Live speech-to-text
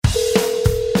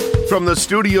From the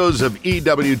studios of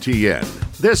EWTN,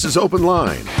 this is Open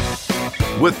Line.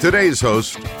 With today's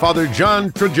host, Father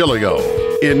John Trigilio.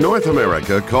 In North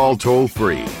America, call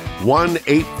toll-free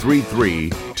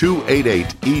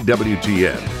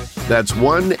 1-833-288-EWTN. That's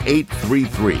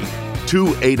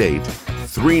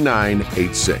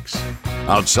 1-833-288-3986.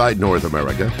 Outside North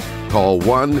America, call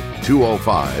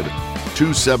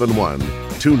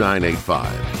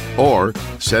 1-205-271-2985. Or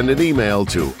send an email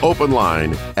to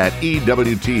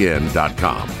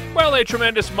openline@ewtn.com. Well, a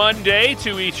tremendous Monday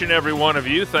to each and every one of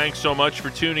you. Thanks so much for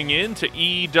tuning in to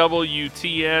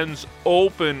EWTN's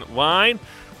Open Line.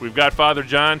 We've got Father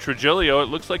John Trigilio. It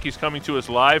looks like he's coming to us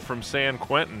live from San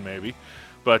Quentin, maybe.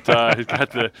 But he's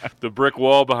got the brick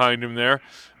wall behind him there.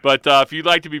 But if you'd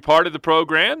like to be part of the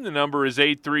program, the number is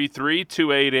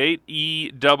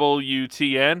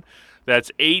 833-288-EWTN.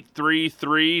 That's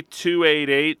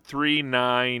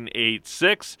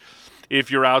 833-288-3986. If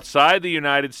you're outside the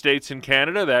United States and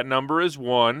Canada, that number is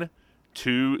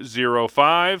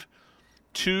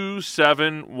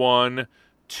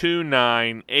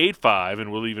 1-205-271-2985,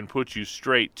 and we'll even put you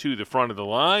straight to the front of the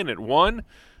line at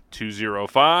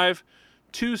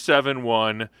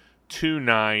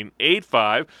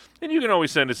 1-205-271-2985. And you can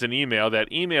always send us an email.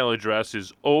 That email address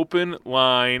is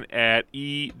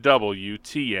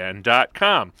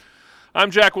openline@ewtn.com.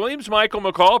 I'm Jack Williams. Michael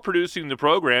McCall producing the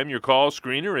program. Your call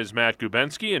screener is Matt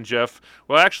Gubensky, and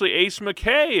Ace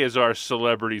McKay is our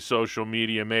celebrity social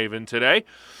media maven today.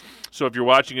 So if you're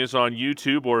watching us on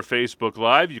YouTube or Facebook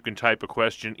Live, you can type a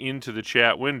question into the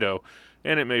chat window,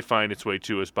 and it may find its way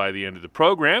to us by the end of the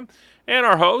program. And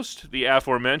our host, the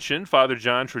aforementioned Father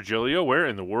John Trigilio. Where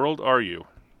in the world are you?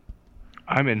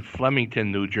 I'm in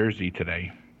Flemington, New Jersey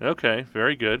today. Okay,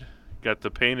 very good. Got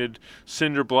the painted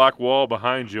cinder block wall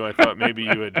behind you. I thought maybe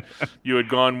you had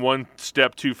gone one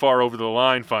step too far over the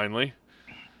line finally.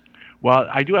 Well,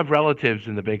 I do have relatives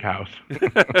in the big house.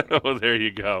 Well, there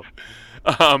you go.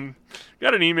 Got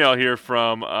an email here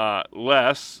from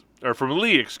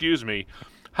Lee, excuse me.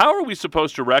 How are we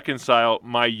supposed to reconcile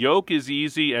my yoke is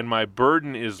easy and my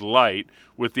burden is light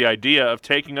with the idea of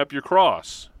taking up your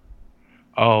cross?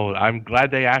 Oh, I'm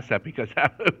glad they asked that, because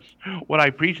that was what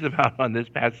I preached about on this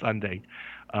past Sunday.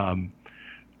 When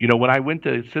I went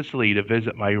to Sicily to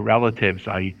visit my relatives,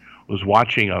 I was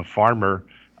watching a farmer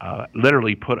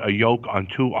literally put a yoke on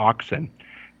 2 oxen,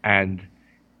 and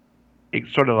it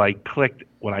sort of like clicked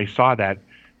when I saw that,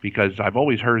 because I've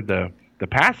always heard the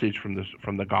passage from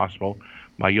the gospel,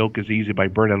 my yoke is easy, my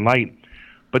burden light.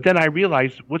 But then I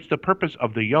realized, what's the purpose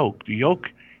of the yoke? The yoke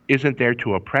isn't there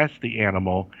to oppress the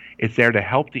animal. It's there to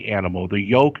help the animal. The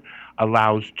yoke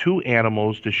allows 2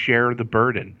 animals to share the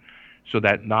burden so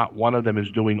that not one of them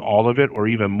is doing all of it or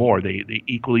even more. They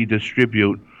equally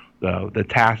distribute the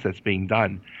task that's being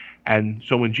done. And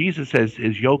so when Jesus says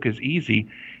his yoke is easy,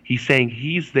 he's saying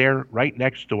he's there right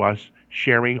next to us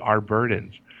sharing our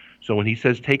burdens. So when he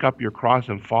says, take up your cross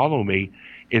and follow me,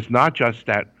 it's not just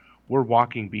that we're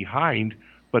walking behind,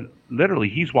 but literally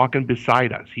he's walking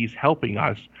beside us. He's helping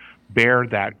us bear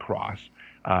that cross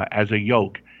as a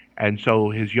yoke. And so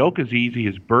his yoke is easy,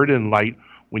 his burden light,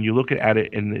 when you look at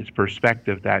it in his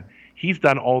perspective that he's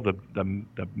done all the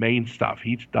main stuff.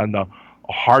 He's done the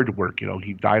hard work.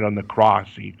 He died on the cross.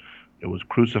 He was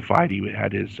crucified. He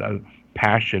had his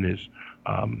passion, his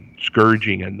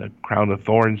scourging, and the crown of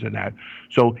thorns and that.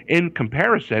 So in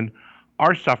comparison,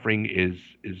 our suffering is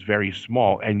very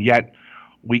small, and yet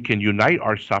we can unite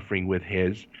our suffering with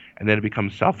his, and then it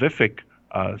becomes salvific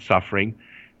suffering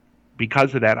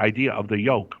because of that idea of the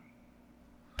yoke.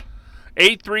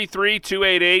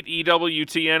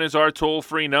 833-288-EWTN is our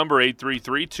toll-free number,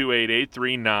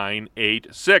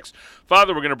 833-288-3986.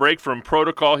 Father, we're going to break from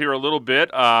protocol here a little bit.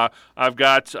 I've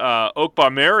got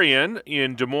Okba Marion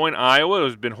in Des Moines, Iowa,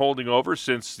 who's been holding over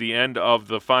since the end of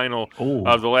the final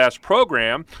of the last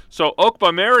program. So,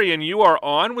 Okba Marion, you are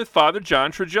on with Father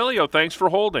John Trigilio. Thanks for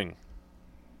holding.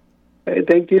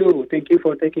 Thank you. Thank you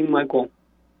for taking my call.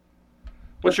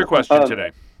 What's your question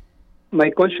today? My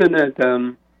question is,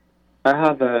 I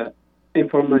have a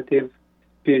informative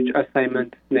speech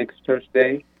assignment next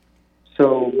Thursday,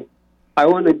 so I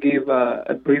want to give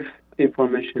a brief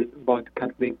information about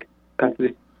Catholicism.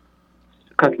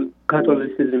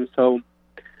 So,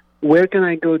 where can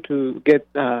I go to get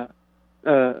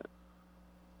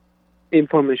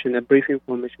information, a brief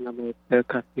information about the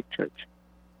Catholic Church?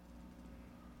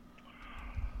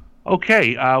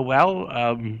 Okay, I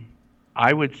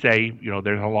would say,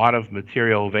 there's a lot of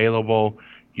material available.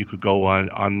 You could go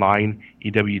online.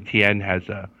 EWTN has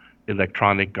a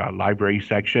electronic library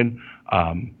section.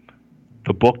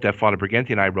 The book that Father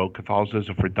Briganti and I wrote,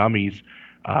 Catholicism for Dummies,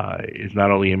 is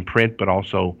not only in print but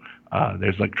also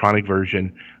There's electronic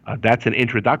version. That's an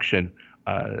introduction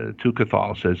to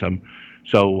Catholicism.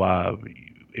 So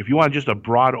if you want just a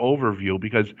broad overview,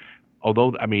 because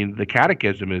although, I mean, the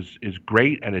catechism is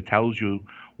great, and it tells you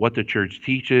what the church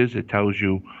teaches, it tells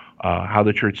you how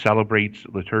the church celebrates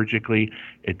liturgically,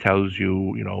 it tells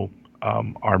you,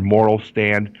 our moral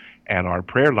stand and our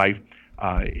prayer life.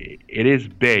 It is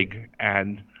big,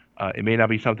 and it may not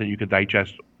be something you can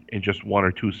digest in just one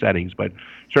or two settings, but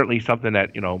certainly something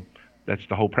that, that's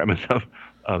the whole premise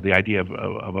of the idea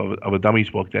of a dummies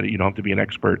book, that you don't have to be an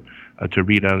expert to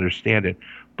read and understand it.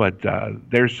 But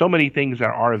there's so many things that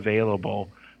are available,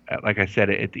 like I said,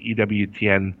 at the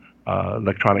EWTN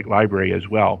electronic library as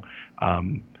well.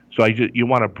 So you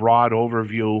want a broad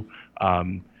overview.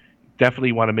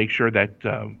 Definitely want to make sure that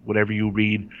whatever you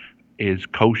read is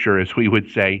kosher, as we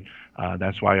would say.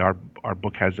 That's why our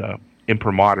book has a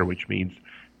imprimatur, which means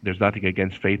there's nothing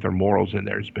against faith or morals in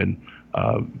there. It's been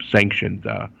sanctioned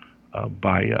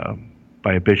by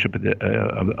a bishop of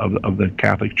the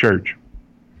Catholic Church.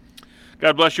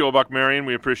 God bless you, Buck Marion.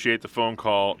 We appreciate the phone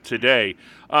call today.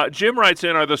 Jim writes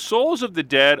in, are the souls of the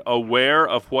dead aware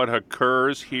of what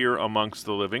occurs here amongst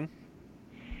the living?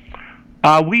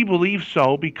 We believe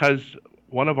so, because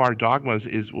one of our dogmas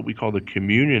is what we call the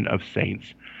communion of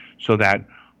saints, so that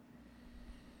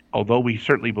although we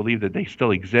certainly believe that they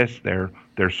still exist, their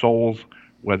souls,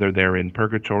 whether they're in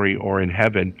purgatory or in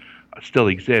heaven, still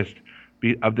exist.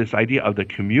 Of this idea of the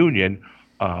communion,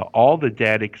 all the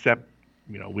dead except,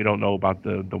 we don't know about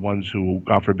the ones who,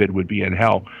 God forbid, would be in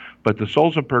hell, but the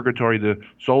souls in purgatory, the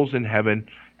souls in heaven,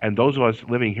 and those of us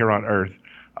living here on earth,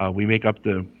 we make up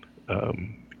the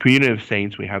communion of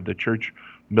saints. We have the church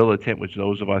militant, which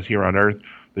those of us here on earth,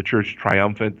 the church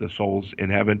triumphant, the souls in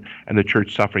heaven, and the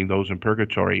church suffering, those in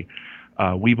purgatory.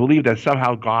 We believe that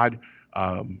somehow God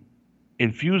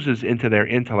infuses into their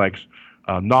intellects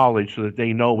knowledge so that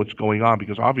they know what's going on,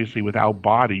 because obviously without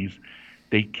bodies,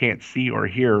 they can't see or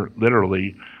hear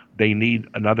literally. They need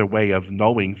another way of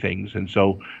knowing things, and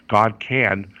so God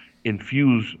can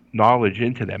infuse knowledge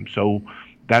into them. So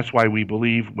that's why we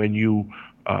believe when you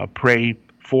pray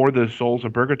for the souls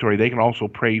in purgatory, they can also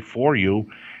pray for you.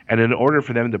 And in order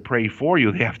for them to pray for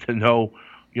you, they have to know,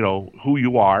 who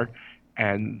you are,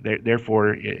 and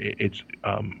therefore it's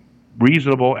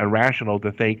reasonable and rational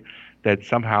to think that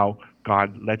somehow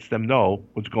God lets them know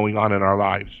what's going on in our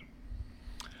lives.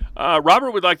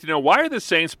 Robert would like to know, why are the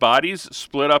saints' bodies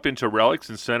split up into relics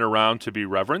and sent around to be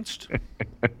reverenced?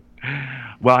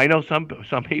 Well, I know some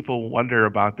people wonder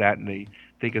about that, and they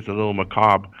think it's a little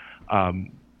macabre.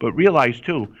 But realize,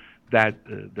 too, that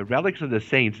the relics of the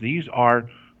saints, these are,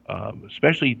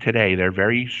 especially today, they're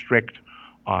very strict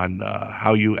on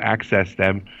how you access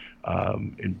them.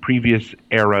 In previous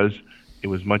eras, it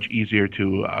was much easier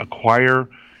to acquire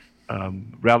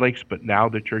relics, but now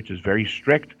the church is very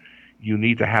strict. You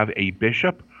need to have a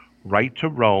bishop write to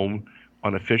Rome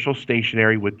on official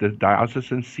stationery with the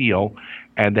diocesan seal,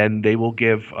 and then they will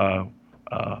give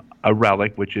a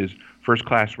relic, which is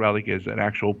first-class relic is an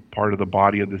actual part of the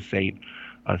body of the saint.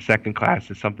 Second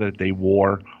class is something that they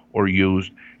wore or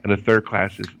used, and the third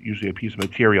class is usually a piece of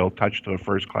material touched to a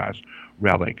first-class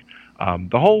relic.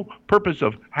 The whole purpose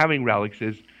of having relics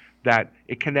is that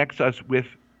it connects us with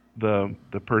the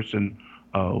person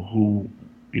who,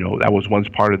 that was once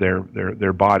part of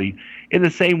their body, in the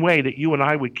same way that you and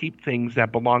I would keep things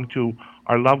that belong to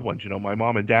our loved ones. My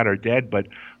mom and dad are dead, but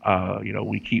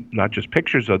we keep not just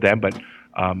pictures of them, but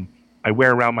I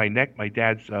wear around my neck my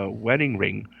dad's wedding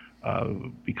ring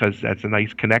because that's a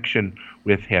nice connection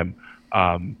with him.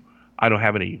 I don't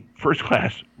have any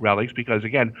first-class relics because,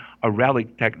 again, a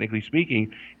relic, technically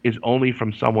speaking, is only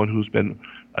from someone who's been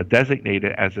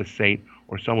designated as a saint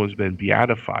or someone who's been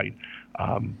beatified.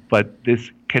 But this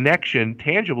connection,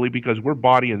 tangibly, because we're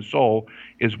body and soul,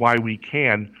 is why we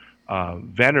can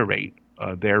venerate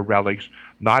their relics,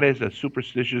 not as a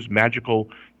superstitious, magical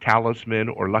talisman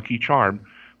or lucky charm,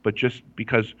 but just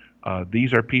because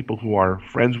these are people who are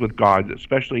friends with God.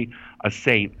 Especially a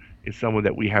saint is someone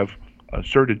that we have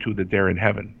certitude that they're in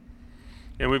heaven.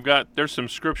 And there's some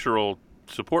scriptural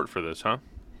support for this, huh?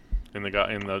 In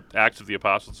the Acts of the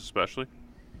Apostles, especially.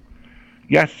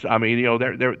 Yes, I mean,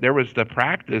 there was the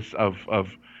practice of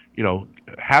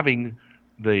having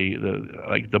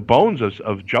the bones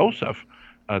of Joseph.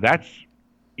 That's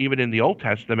even in the Old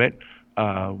Testament.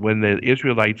 When the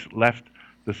Israelites left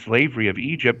the slavery of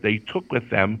Egypt, they took with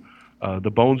them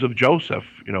the bones of Joseph,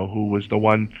 who was the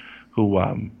one who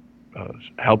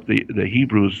helped the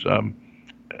Hebrews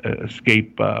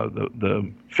escape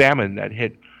the famine that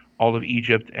hit all of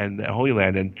Egypt and the Holy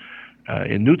Land. And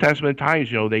in New Testament times,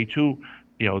 they too,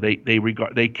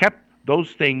 they kept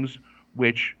those things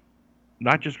which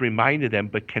not just reminded them,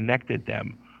 but connected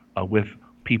them with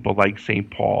people like St.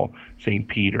 Paul, St.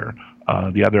 Peter,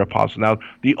 the other apostles. Now,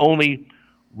 the only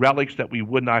relics that we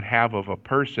would not have of a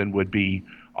person would be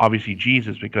obviously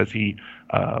Jesus, because he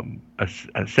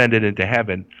ascended into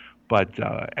heaven, but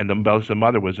and the Blessed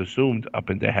Mother was assumed up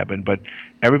into heaven. But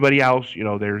everybody else,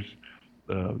 there's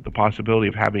the possibility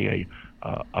of having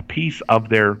a piece of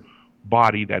their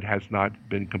body that has not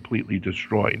been completely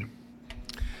destroyed.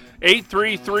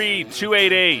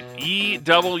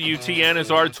 833-288-EWTN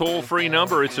is our toll-free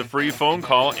number. It's a free phone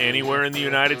call anywhere in the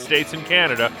United States and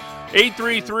Canada.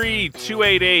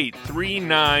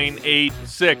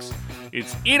 833-288-3986.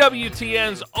 It's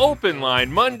EWTN's Open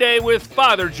Line Monday with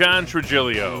Father John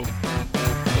Trigilio.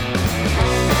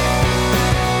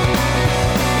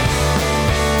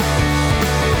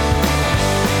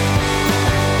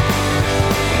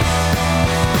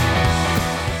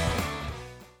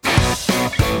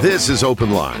 This is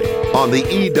Open Line on the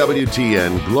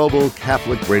EWTN Global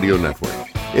Catholic Radio Network.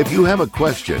 If you have a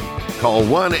question, call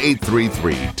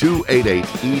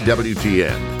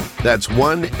 1-833-288-EWTN. That's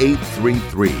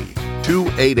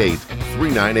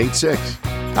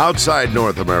 1-833-288-3986. Outside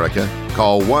North America,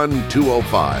 call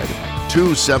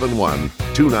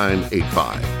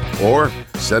 1-205-271-2985. Or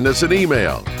send us an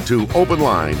email to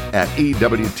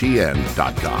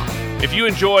openline@EWTN.com. If you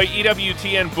enjoy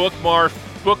EWTN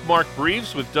bookmark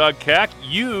briefs with Doug Keck,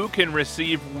 you can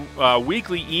receive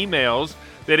weekly emails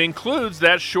that includes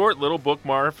that short little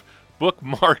bookmark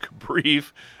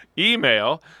brief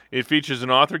email. It features an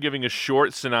author giving a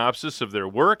short synopsis of their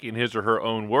work in his or her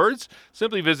own words.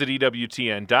 Simply visit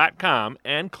EWTN.com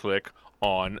and click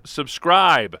on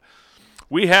subscribe.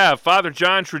 We have Father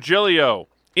John Trigilio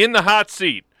in the hot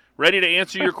seat, ready to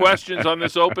answer your questions on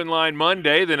this Open Line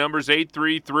Monday. The number's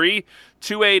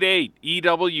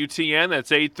 833-288-EWTN.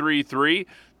 That's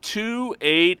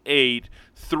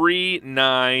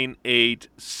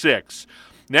 833-288-3986.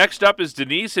 Next up is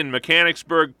Denise in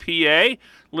Mechanicsburg, PA,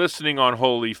 listening on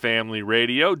Holy Family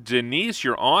Radio. Denise,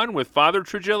 you're on with Father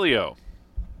Trigilio.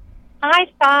 Hi,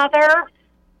 Father.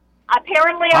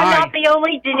 Apparently I'm not the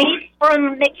only Denise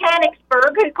from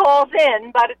Mechanicsburg who calls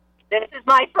in, but this is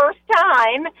my first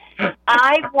time.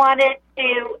 I wanted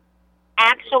to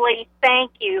actually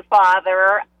thank you,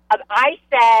 Father. I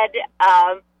said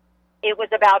it was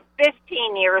about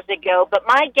 15 years ago, but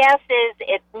my guess is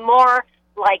it's more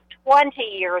like 20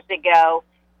 years ago.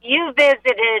 You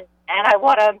visited, and I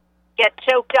want to get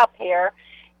choked up here,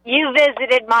 you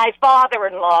visited my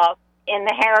father-in-law in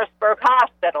the Harrisburg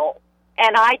Hospital,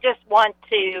 and I just want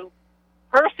to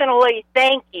personally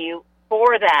thank you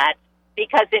for that,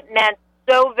 because it meant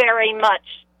so very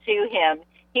much to him.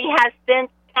 He has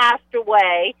since passed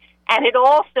away, and it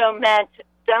also meant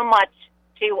so much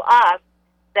to us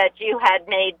that you had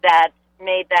made that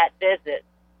visit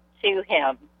to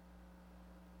him.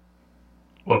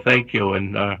 Well, thank you,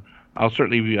 and I'll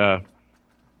certainly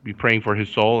be praying for his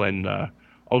soul and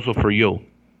also for you.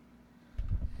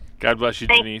 God bless you,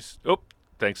 Denise.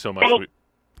 Thanks so much.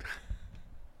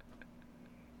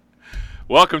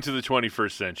 Welcome to the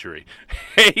 21st century.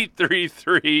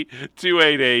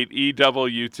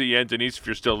 833-288-EWTN. Denise, if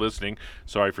you're still listening,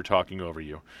 sorry for talking over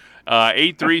you.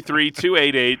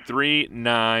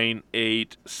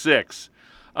 833-288-3986.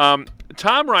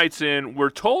 Tom writes in, we're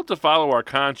told to follow our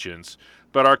conscience,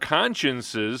 but our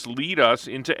consciences lead us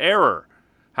into error.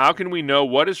 How can we know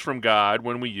what is from God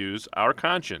when we use our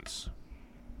conscience?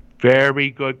 Very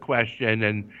good question,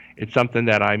 and it's something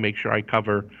that I make sure I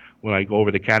cover when I go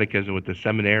over the catechism with the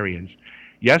seminarians.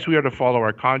 Yes, we are to follow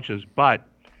our conscience, but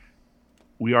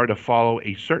we are to follow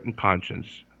a certain conscience,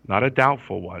 not a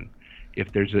doubtful one.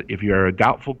 If you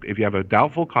have a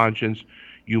doubtful conscience,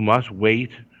 you must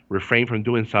wait, refrain from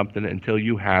doing something until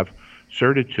you have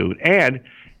certitude. And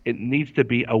it needs to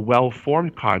be a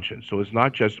well-formed conscience. So it's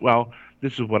not just, well,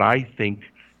 this is what I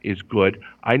think is good.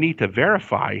 I need to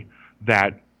verify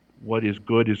that what is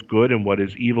good and what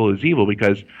is evil,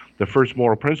 because the first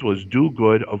moral principle is do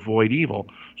good, avoid evil.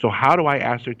 So how do I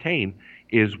ascertain,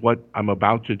 is what I'm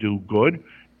about to do good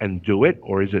and do it,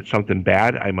 or is it something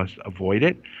bad, I must avoid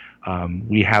it?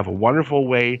 We have a wonderful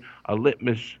way, a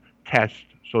litmus test,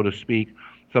 so to speak,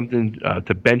 something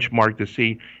to benchmark to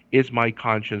see, is my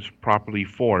conscience properly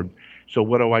formed? So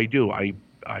what do? I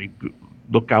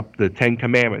look up the Ten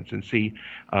Commandments and see,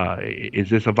 is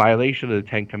this a violation of the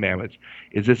Ten Commandments?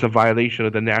 Is this a violation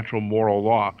of the natural moral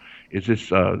law? Is this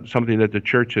something that the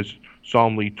Church has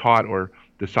solemnly taught or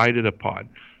decided upon?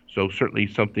 So certainly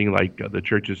something like the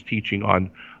Church's teaching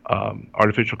on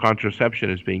artificial contraception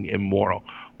as being immoral,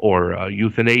 or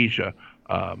euthanasia,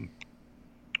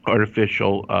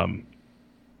 artificial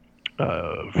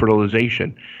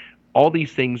fertilization. All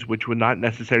these things which would not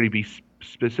necessarily be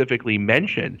specifically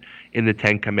mentioned in the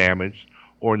Ten Commandments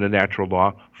or in the natural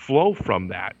law flow from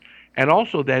that. And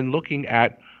also then looking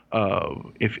at,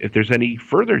 if there's any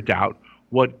further doubt,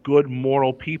 what good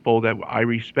moral people that I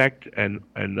respect and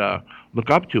look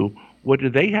up to, what do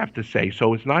they have to say?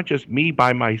 So it's not just me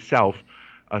by myself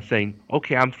saying,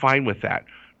 okay, I'm fine with that.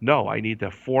 No, I need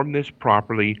to form this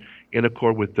properly in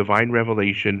accord with divine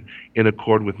revelation, in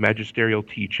accord with magisterial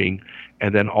teaching,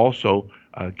 and then also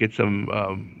get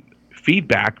some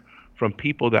feedback from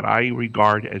people that I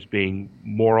regard as being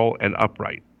moral and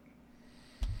upright.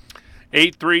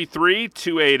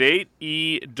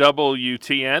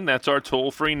 833-288-EWTN. That's our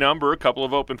toll-free number. A couple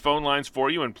of open phone lines for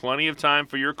you and plenty of time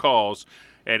for your calls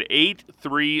at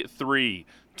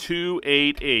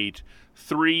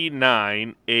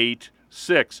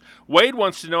 833-288-3986. Wade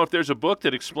wants to know if there's a book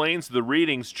that explains the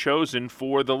readings chosen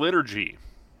for the liturgy.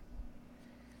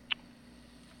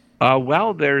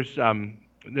 Well, there's a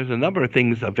number of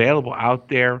things available out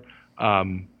there.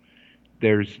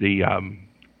 There's the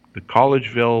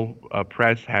Collegeville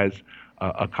Press has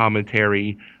a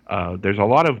commentary. There's a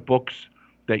lot of books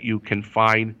that you can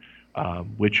find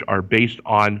which are based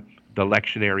on the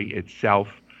lectionary itself.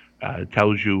 It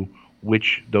tells you what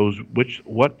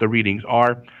the readings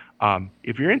are.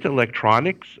 If you're into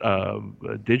electronics,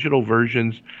 digital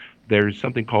versions, there's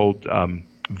something called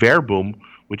Verbum,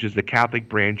 which is the Catholic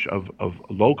branch of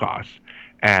Logos,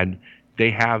 and they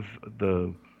have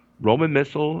the Roman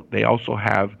Missal. They also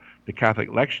have the Catholic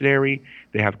lectionary.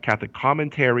 They have Catholic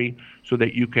commentary, so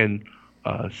that you can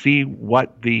see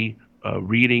what the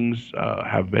readings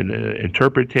have been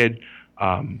interpreted.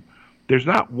 There's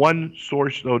not one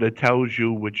source, though, that tells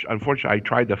you, which unfortunately I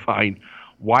tried to find,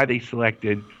 why they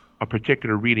selected a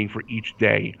particular reading for each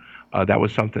day. That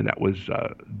was something that was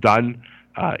done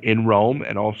in Rome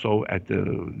and also at the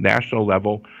national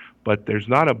level, but there's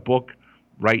not a book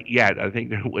right yet. I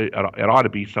think it ought to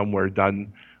be somewhere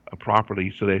done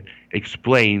properly so that it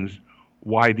explains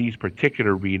why these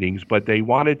particular readings, but they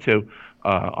wanted to,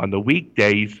 on the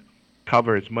weekdays,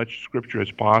 cover as much scripture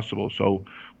as possible. So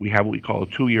we have what we call a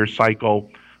 2-year cycle.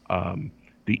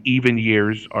 The even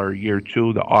years are year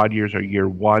 2, the odd years are year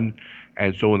 1.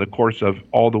 And so in the course of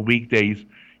all the weekdays,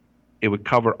 it would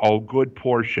cover a good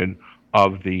portion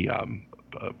of the of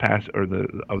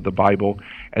the Bible.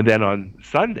 And then on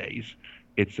Sundays,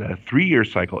 it's a 3-year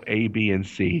cycle, A, B, and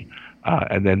C,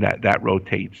 and then that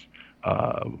rotates,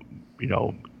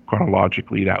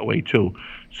 chronologically that way too.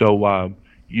 So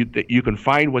you can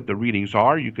find what the readings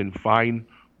are. You can find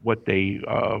what they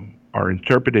are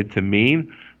interpreted to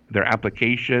mean, their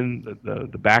application,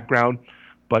 the background.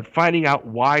 But finding out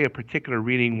why a particular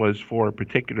reading was for a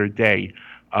particular day,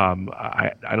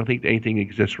 I don't think anything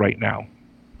exists right now.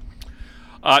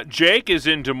 Jake is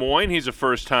in Des Moines. He's a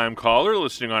first-time caller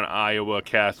listening on Iowa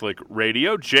Catholic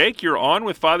Radio. Jake, you're on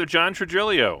with Father John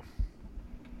Trigilio.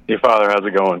 Hey, Father. How's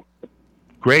it going?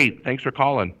 Great. Thanks for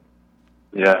calling.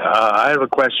 Yeah, I have a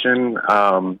question.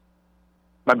 My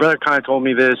brother kind of told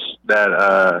me this,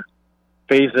 that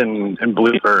faith and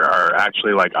belief are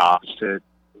actually like opposite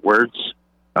words.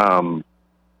 And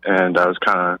I was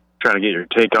kind of trying to get your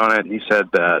take on it. He said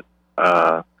that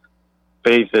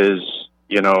faith is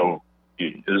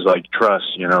like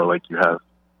trust, like you have,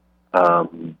 I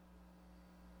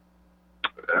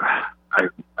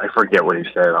forget what he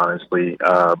said, honestly,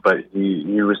 but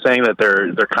he was saying that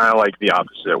they're kind of like the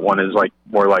opposite. One is like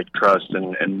more like trust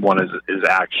and one is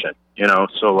action,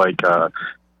 so like,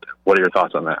 what are your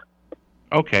thoughts on that?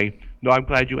 Okay. No, I'm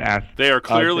glad you asked. They are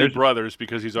clearly brothers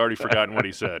because he's already forgotten what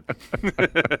he said.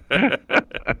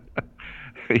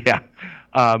 Yeah.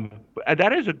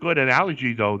 That is a good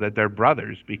analogy, though, that they're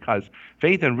brothers, because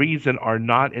faith and reason are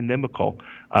not inimical.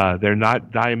 They're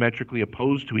not diametrically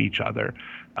opposed to each other.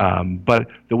 But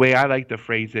the way I like to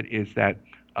phrase it is that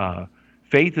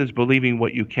faith is believing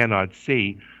what you cannot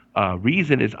see.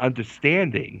 Reason is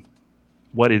understanding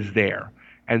what is there.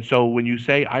 And so when you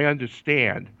say, I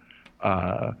understand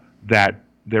that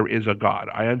there is a God,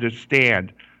 I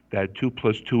understand that 2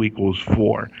 + 2 =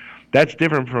 4, that's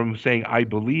different from saying, I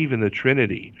believe in the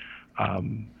Trinity.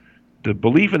 The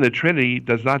belief in the Trinity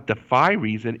does not defy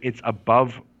reason. It's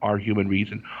above our human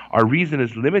reason. Our reason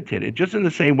is limited. It just in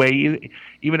the same way,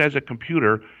 even as a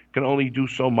computer can only do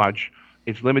so much.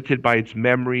 It's limited by its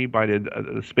memory, by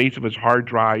the space of its hard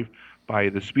drive, by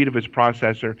the speed of its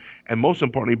processor, and most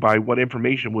importantly, by what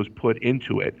information was put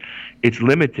into it. It's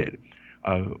limited.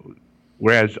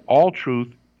 Whereas all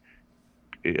truth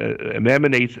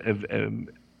emanates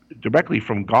directly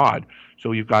from God.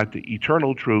 So you've got the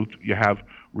eternal truth, you have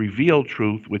revealed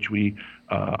truth, which we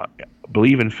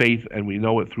believe in faith and we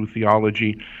know it through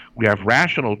theology. We have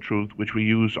rational truth, which we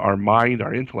use our mind,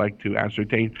 our intellect to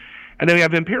ascertain. And then we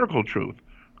have empirical truth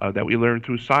that we learn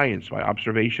through science, by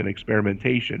observation,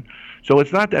 experimentation. So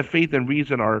it's not that faith and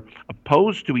reason are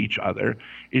opposed to each other.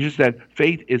 It's just that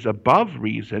faith is above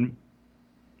reason,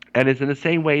 and it's in the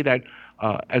same way that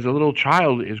as a little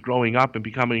child is growing up and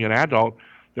becoming an adult,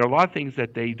 there are a lot of things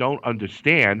that they don't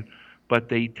understand, but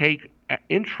they take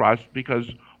in trust because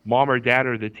mom or dad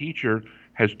or the teacher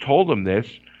has told them this.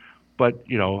 But,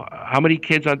 how many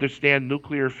kids understand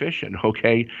nuclear fission,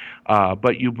 okay?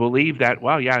 But you believe that,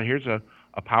 well, yeah, here's a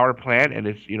power plant, and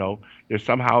it's, there's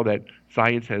somehow that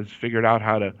science has figured out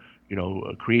how to,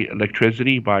 create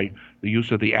electricity by the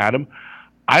use of the atom.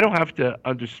 I don't have to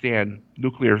understand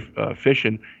nuclear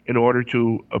fission in order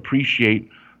to appreciate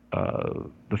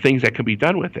the things that can be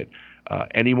done with it,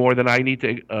 any more than I need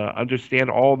to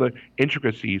understand all the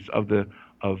intricacies of the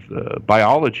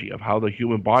biology of how the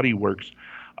human body works.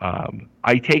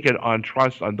 I take it on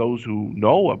trust on those who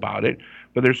know about it,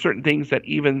 but there's certain things that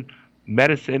even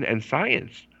medicine and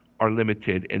science are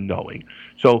limited in knowing.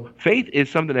 So faith is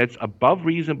something that's above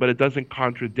reason, but it doesn't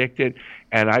contradict it.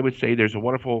 And I would say there's a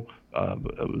wonderful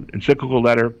encyclical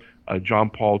letter John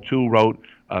Paul II wrote,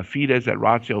 Fides et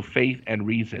Ratio, Faith and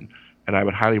Reason, and I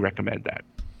would highly recommend that.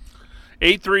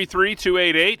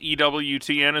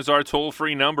 833-288-EWTN is our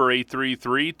toll-free number,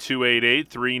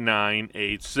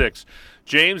 833-288-3986.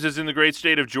 James is in the great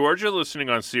state of Georgia, listening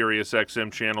on Sirius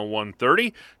XM Channel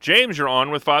 130. James, you're on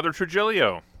with Father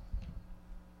Trigilio.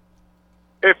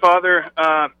 Hey, Father.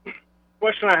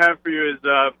 Question I have for you is,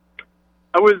 I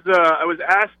was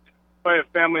asked by a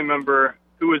family member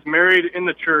who was married in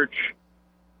the church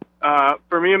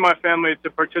for me and my family to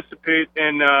participate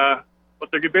in what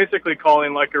they're basically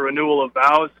calling like a renewal of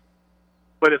vows,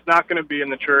 but it's not going to be in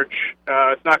the church.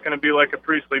 It's not going to be like a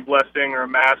priestly blessing or a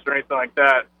mass or anything like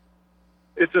that.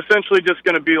 It's essentially just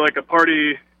going to be like a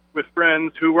party with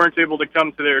friends who weren't able to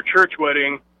come to their church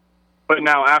wedding, but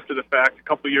now after the fact, a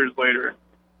couple years later.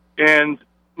 And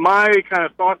my kind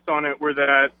of thoughts on it were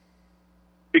that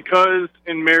because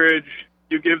in marriage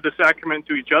you give the sacrament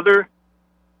to each other,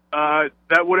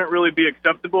 that wouldn't really be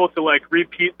acceptable to like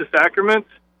repeat the sacrament,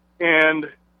 and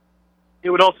it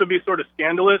would also be sort of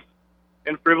scandalous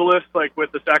and frivolous, like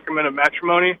with the sacrament of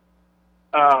matrimony.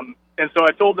 And so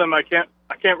I told them I can't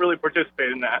really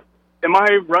participate in that. Am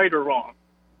I right or wrong?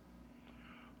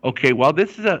 Okay, well,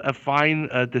 this is a fine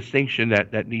distinction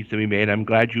that needs to be made. I'm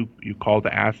glad you called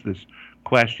to ask this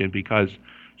question, because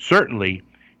certainly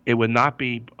it would not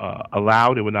be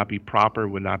allowed, it would not be proper, it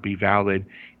would not be valid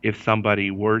if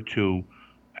somebody were to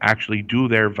actually do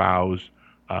their vows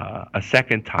a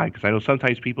second time. Because I know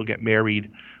sometimes people get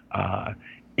married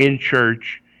in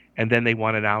church and then they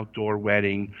want an outdoor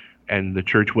wedding and the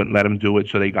church wouldn't let them do it,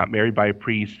 so they got married by a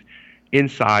priest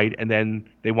inside, and then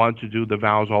they want to do the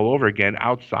vows all over again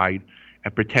outside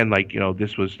and pretend like,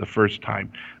 this was the first time.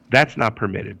 That's not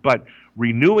permitted. But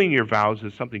renewing your vows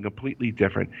is something completely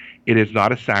different. It is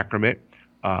not a sacrament.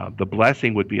 The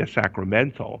blessing would be a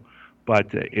sacramental,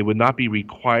 but it would not be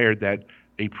required that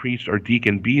a priest or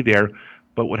deacon be there.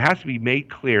 But what has to be made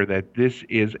clear that this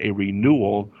is a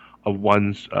renewal of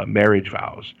one's marriage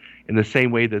vows. In the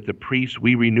same way that the priests,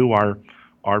 we renew our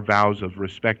vows of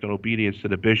respect and obedience to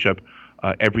the bishop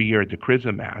every year at the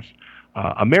Chrism Mass.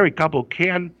 A married couple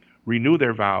can renew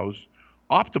their vows.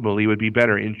 Optimally, it would be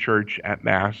better in church at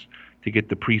Mass to get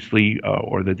the priestly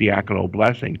or the diaconal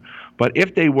blessing. But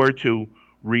if they were to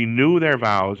renew their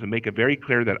vows and make it very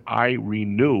clear that I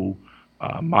renew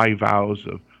my vows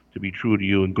to be true to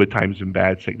you in good times and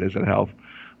bad, sickness and health,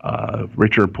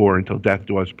 rich or poor, until death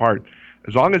do us part,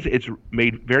 as long as it's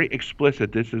made very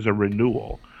explicit this is a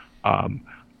renewal,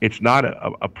 it's not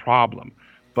a problem.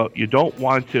 But you don't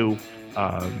want to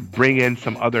bring in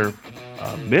some other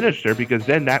minister, because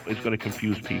then that is going to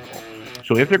confuse people.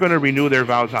 So if they're going to renew their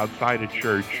vows outside of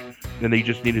church, then they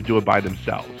just need to do it by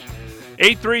themselves.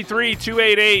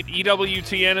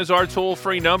 833-288-EWTN is our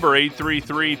toll-free number,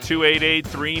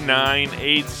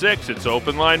 833-288-3986. It's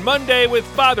Open Line Monday with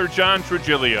Father John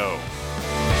Trigilio.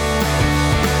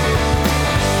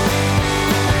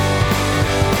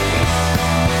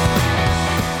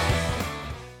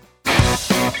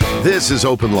 This is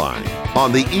Open Line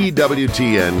on the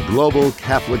EWTN Global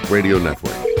Catholic Radio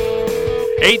Network.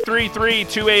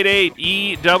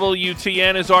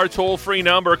 833-288-EWTN is our toll-free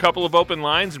number. A couple of open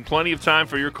lines and plenty of time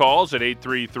for your calls at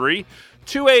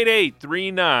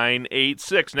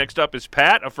 833-288-3986. Next up is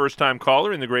Pat, a first-time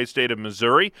caller in the great state of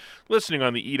Missouri, listening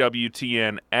on the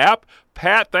EWTN app.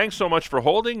 Pat, thanks so much for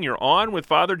holding. You're on with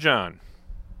Father John.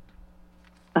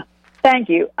 Thank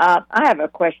you. I have a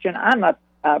question. I'm a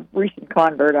a recent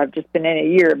convert. I've just been in a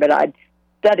year, but I'd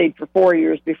studied for 4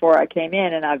 years before I came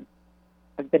in, and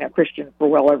I've been a Christian for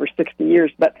well over 60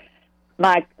 years. But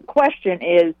my question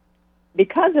is,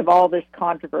 because of all this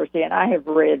controversy, and I have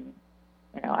read,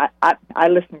 I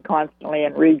listen constantly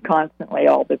and read constantly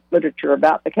all this literature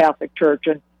about the Catholic Church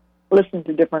and listen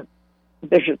to different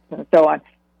bishops and so on.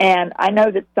 And I know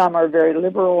that some are very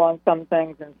liberal on some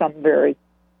things and some very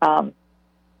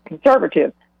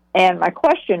conservative. And my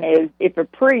question is, if a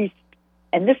priest,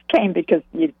 and this came because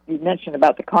you mentioned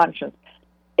about the conscience,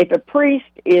 if a priest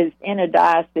is in a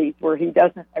diocese where he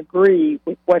doesn't agree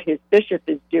with what his bishop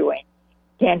is doing,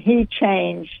 can he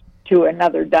change to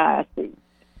another diocese?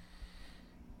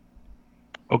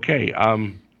 Okay,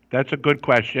 that's a good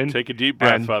question. Take a deep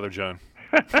breath, Father John.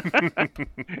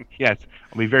 Yes,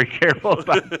 I'll be very careful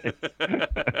about this.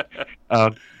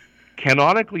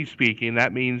 Canonically speaking,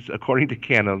 that means, according to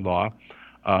canon law,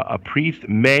 a priest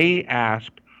may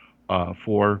ask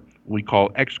for what we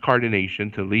call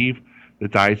excardination, to leave the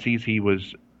diocese he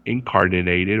was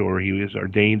incardinated or he was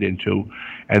ordained into,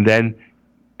 and then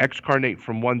excarnate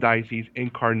from one diocese,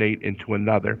 incarnate into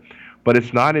another. But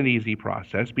it's not an easy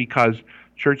process, because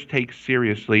Church takes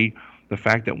seriously the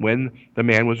fact that when the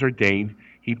man was ordained,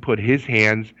 he put his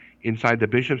hands inside the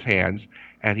bishop's hands,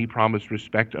 and he promised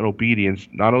respect and obedience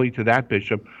not only to that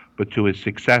bishop, but to his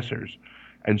successors.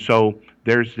 And so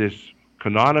there's this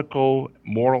canonical,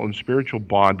 moral, and spiritual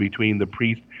bond between the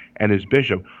priest and his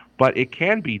bishop. But it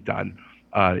can be done.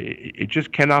 It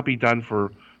just cannot be done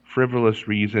for frivolous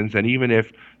reasons. And even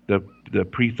if the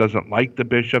priest doesn't like the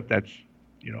bishop, that's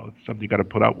something you got to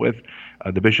put up with.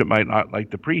 The bishop might not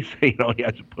like the priest. He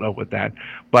has to put up with that.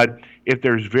 But if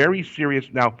there's very serious,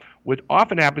 now what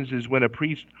often happens is when a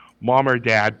priest, mom or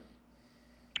dad,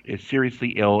 is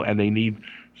seriously ill and they need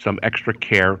some extra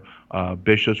care,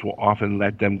 bishops will often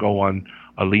let them go on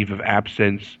a leave of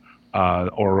absence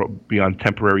or be on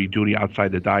temporary duty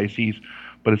outside the diocese.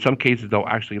 But in some cases, they'll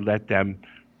actually let them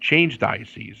change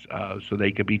dioceses so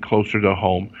they could be closer to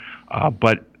home.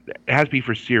 But it has to be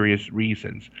for serious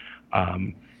reasons.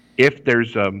 If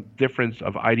there's a difference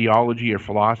of ideology or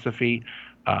philosophy,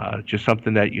 just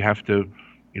something that you have to,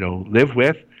 live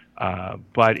with.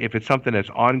 But if it's something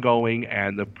that's ongoing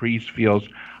and the priest feels,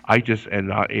 I just am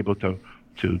not able to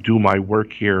do my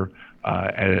work here,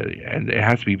 and it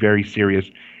has to be very serious,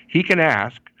 he can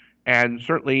ask. And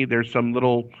certainly there's some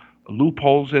little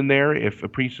loopholes in there. If a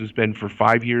priest has been for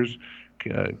 5 years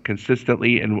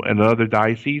consistently in another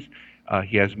diocese,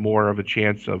 he has more of a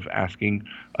chance of asking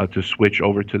to switch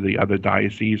over to the other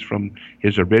diocese from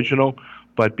his original.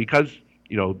 But because,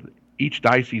 each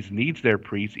diocese needs their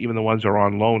priests, even the ones that are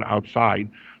on loan outside.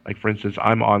 Like, for instance,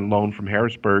 I'm on loan from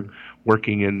Harrisburg,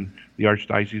 working in the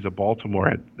Archdiocese of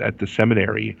Baltimore at the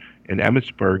seminary in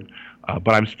Emmitsburg,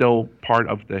 but I'm still part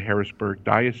of the Harrisburg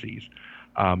Diocese.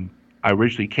 I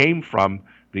originally came from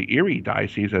the Erie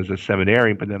Diocese as a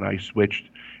seminarian, but then I switched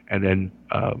and then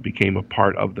became a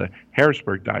part of the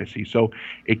Harrisburg Diocese. So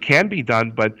it can be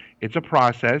done, but it's a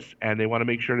process, and they want to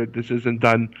make sure that this isn't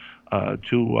done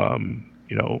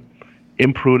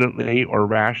imprudently or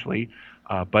rashly.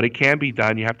 But it can be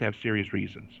done. You have to have serious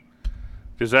reasons.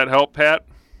 Does that help, Pat?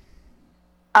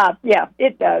 Yeah,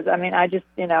 it does. I mean, I just,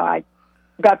 I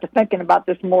got to thinking about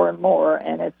this more and more,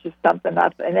 and it's just something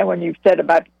and then when you said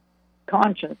about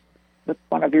conscience, that's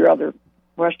one of your other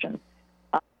questions,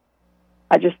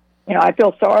 I just, I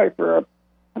feel sorry for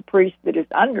a priest that is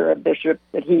under a bishop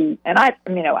that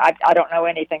I don't know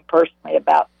anything personally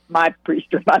about my priest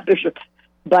or my bishop,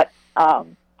 but,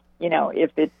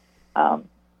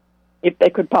 if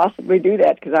they could possibly do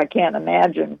that, because I can't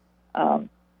imagine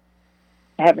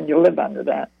having to live under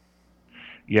that.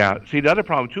 Yeah. See, the other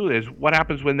problem, too, is what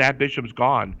happens when that bishop's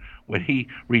gone, when he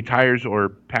retires or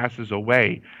passes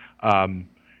away.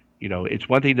 It's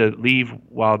one thing to leave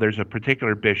while there's a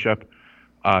particular bishop,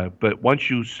 but once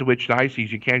you switch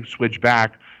dioceses, you can't switch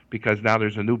back because now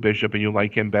there's a new bishop and you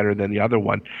like him better than the other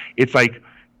one. It's like,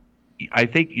 I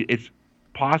think it's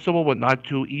possible, but not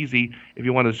too easy. If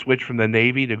you want to switch from the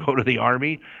Navy to go to the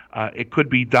Army, it could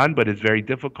be done, but it's very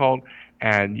difficult,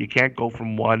 and you can't go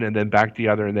from one and then back to the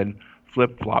other and then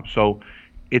flip-flop. So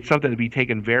it's something to be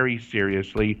taken very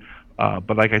seriously,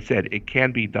 but like I said, it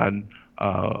can be done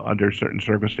under certain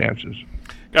circumstances.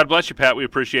 God bless you, Pat. We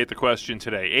appreciate the question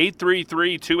today.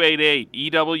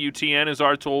 833-288-EWTN is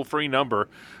our toll-free number.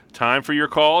 Time for your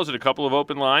calls at a couple of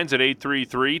open lines at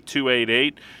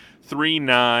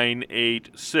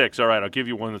 833-288-3986. All right, I'll give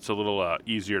you one that's a little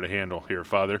easier to handle here,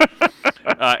 Father.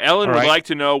 Ellen would like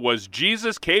to know, was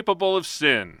Jesus capable of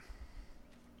sin?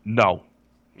 No.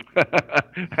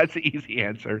 That's the easy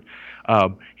answer.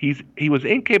 He was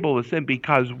incapable of sin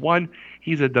because, one,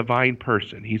 he's a divine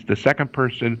person. He's the second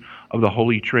person of the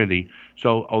Holy Trinity.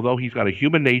 So although he's got a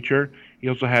human nature, he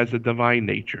also has a divine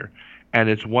nature. And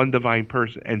it's one divine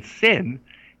person. And sin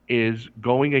is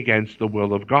going against the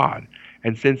will of God.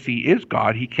 And since he is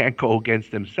God, he can't go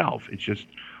against himself. It's just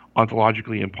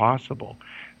ontologically impossible.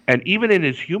 And even in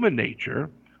his human nature,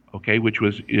 okay, which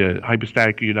was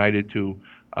hypostatically united to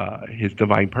his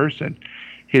divine person,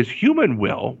 his human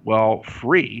will, well,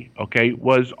 free, okay,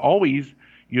 was always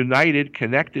united,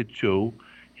 connected to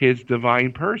his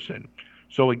divine person.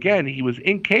 So again, he was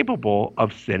incapable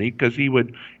of sinning because he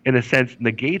would, in a sense,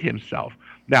 negate himself.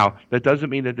 Now, that doesn't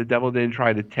mean that the devil didn't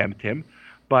try to tempt him,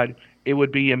 but it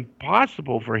would be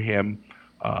impossible for him,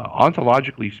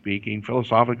 ontologically speaking,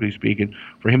 philosophically speaking,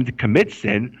 for him to commit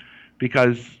sin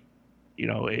because,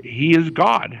 he is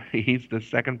God. He's the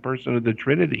second person of the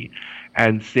Trinity,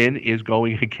 and sin is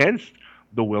going against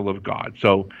the will of God.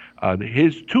 So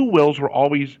his two wills were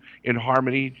always in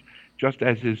harmony, just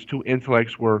as his two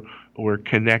intellects were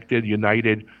connected,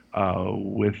 united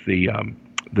with the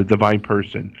divine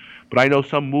person. But I know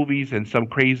some movies and some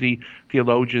crazy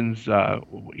theologians,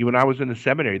 when I was in the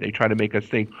seminary, they try to make us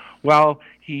think, well,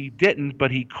 he didn't,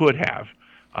 but he could have.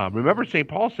 Remember, St.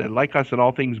 Paul said, like us in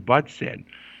all things but sin.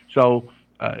 So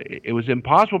it was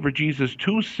impossible for Jesus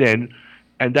to sin,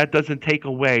 and that doesn't take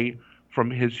away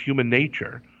from his human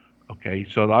nature. Okay,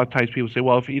 so a lot of times people say,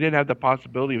 well, if he didn't have the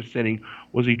possibility of sinning,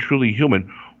 was he truly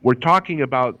human? We're talking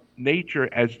about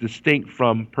nature as distinct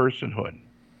from personhood.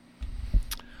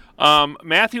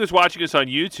 Matthew is watching us on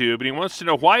YouTube, and he wants to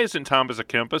know, why isn't Thomas à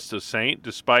Kempis a saint,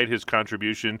 despite his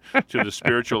contribution to the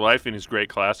spiritual life in his great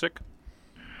classic?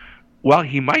 Well,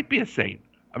 he might be a saint.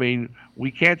 I mean,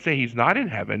 we can't say he's not in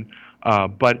heaven,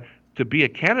 but to be a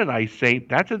canonized saint,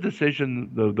 that's a decision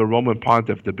the Roman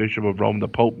Pontiff, the Bishop of Rome, the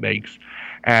Pope makes.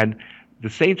 And the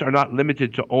saints are not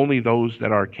limited to only those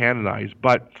that are canonized.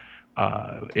 But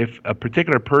if a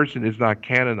particular person is not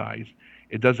canonized,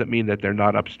 it doesn't mean that they're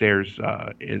not upstairs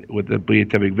with the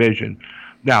beatific vision.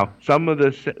 Now, some of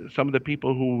the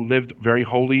people who lived very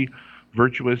holy,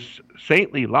 virtuous,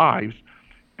 saintly lives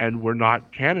and were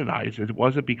not canonized, it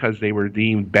wasn't because they were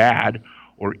deemed bad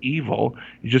or evil.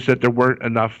 It's just that there wasn't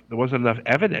enough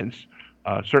evidence.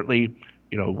 Certainly,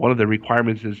 one of the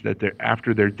requirements is that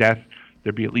after their death,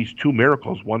 there be at least two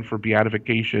miracles, one for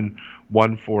beatification,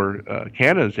 one for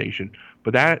canonization.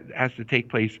 But that has to take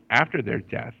place after their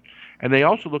death. And they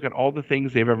also look at all the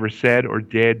things they've ever said or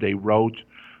did. They wrote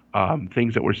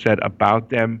things that were said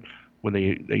about them when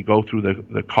they go through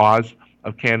the cause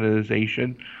of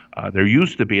canonization. There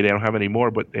used to be, they don't have any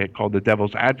more, but they called the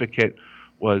devil's advocate,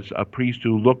 was a priest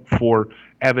who looked for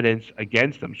evidence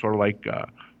against them, sort of like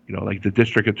like the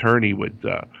district attorney would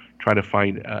try to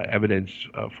find evidence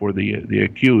for the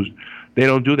accused. They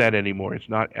don't do that anymore. It's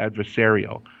not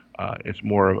adversarial. It's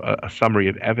more of a summary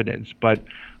of evidence. But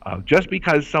just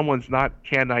because someone's not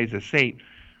canonized as a saint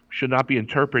should not be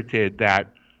interpreted that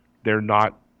they're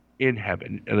not in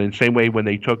heaven. And in the same way, when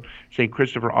they took St.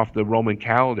 Christopher off the Roman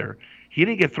calendar, he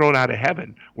didn't get thrown out of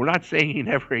heaven. We're not saying he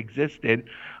never existed.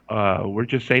 We're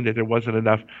just saying that there wasn't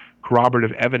enough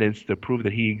corroborative evidence to prove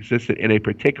that he existed in a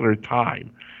particular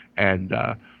time. And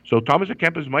so Thomas à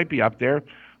Kempis might be up there.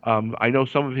 I know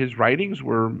some of his writings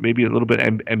were maybe a little bit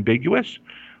ambiguous.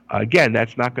 Again,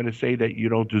 that's not going to say that you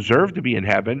don't deserve to be in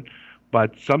heaven,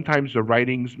 but sometimes the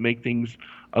writings make things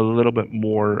a little bit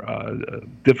more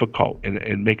difficult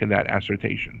in making that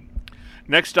assertion.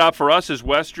 Next stop for us is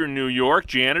Western New York.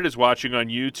 Janet is watching on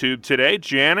YouTube today.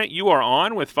 Janet, you are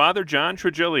on with Father John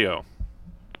Trigilio.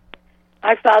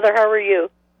 Hi, Father. How are you?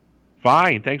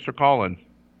 Fine. Thanks for calling.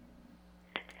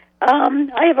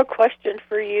 I have a question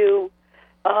for you.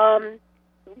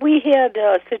 We had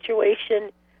a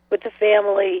situation with the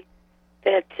family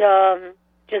that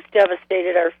just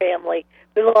devastated our family.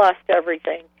 We lost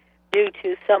everything due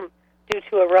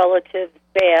to a relative's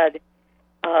bad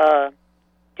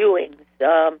doings.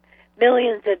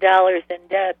 Millions of dollars in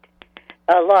debt,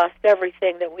 lost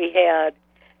everything that we had,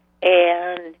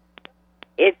 and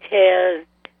it has,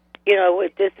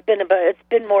 it's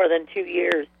been more than 2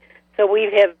 years. So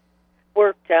we have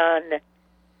worked on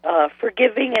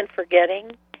forgiving and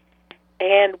forgetting,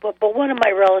 but one of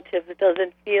my relatives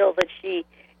doesn't feel that she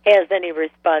has any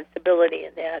responsibility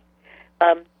in that.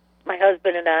 My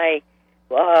husband and I,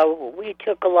 we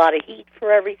took a lot of heat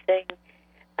for everything.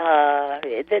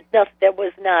 That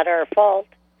was not our fault,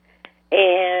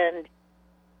 and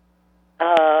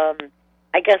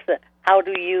I guess how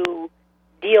do you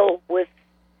heal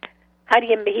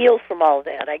from all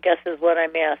that, I guess is what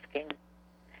I'm asking.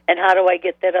 And how do I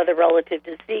get that other relative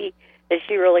to see that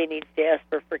she really needs to ask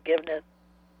for forgiveness?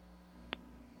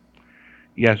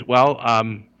 Yes, well,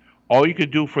 all you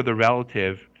could do for the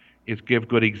relative is give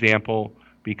good example,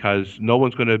 because no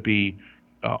one's going to be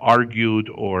argued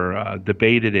or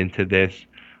debated into this.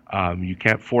 You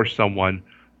can't force someone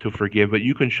to forgive, but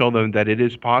you can show them that it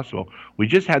is possible. We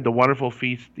just had the wonderful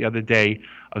feast the other day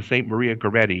of St. Maria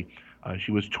Goretti.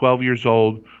 She was 12 years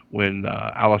old when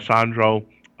Alessandro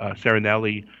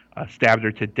Serenelli stabbed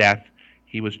her to death.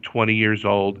 He was 20 years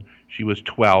old. She was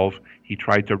 12. He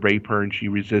tried to rape her and she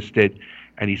resisted,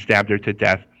 and he stabbed her to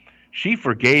death. She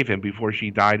forgave him before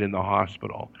she died in the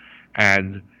hospital.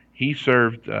 And he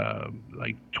served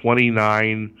like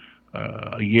 29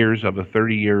 years of a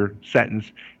 30-year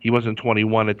sentence. He wasn't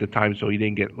 21 at the time, so he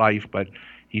didn't get life, but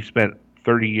he spent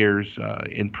 30 years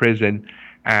in prison.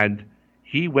 And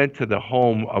he went to the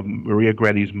home of Maria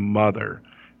Goretti's mother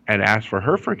and asked for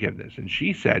her forgiveness. And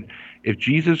she said, if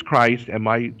Jesus Christ and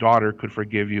my daughter could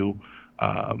forgive you,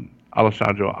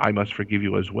 Alessandro, I must forgive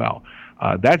you as well.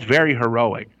 That's very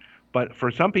heroic. But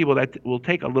for some people, that will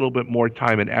take a little bit more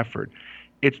time and effort.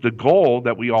 It's the goal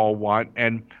that we all want.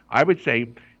 And I would say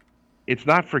it's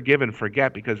not forgive and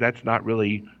forget, because that's not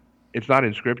really, it's not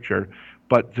in Scripture.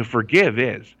 But to forgive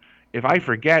is. If I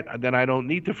forget, then I don't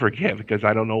need to forgive, because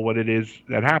I don't know what it is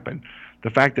that happened. The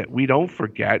fact that we don't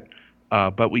forget,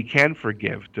 but we can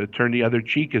forgive, to turn the other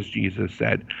cheek, as Jesus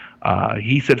said.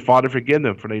 He said, Father, forgive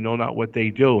them, for they know not what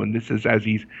they do. And this is as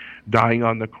he's dying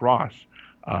on the cross.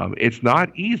 It's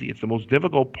not easy. It's the most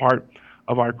difficult part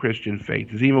of our Christian faith.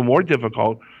 It's even more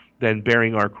difficult than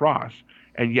bearing our cross.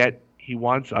 And yet he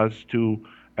wants us to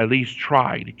at least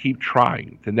try, to keep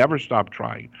trying, to never stop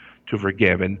trying to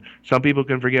forgive. And some people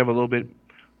can forgive a little bit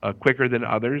quicker than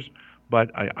others, but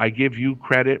I give you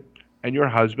credit and your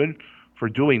husband for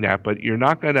doing that. But you're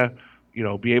not going to,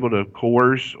 be able to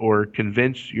coerce or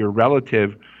convince your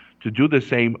relative to do the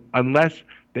same unless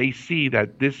they see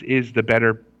that this is the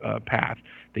better path.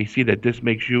 They see that this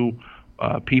makes you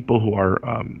people who are,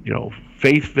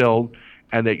 faith-filled,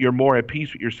 and that you're more at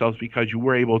peace with yourselves because you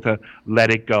were able to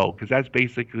let it go. Because that's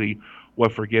basically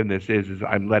what forgiveness is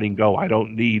I'm letting go. I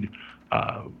don't need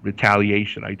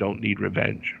retaliation. I don't need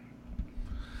revenge.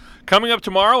 Coming up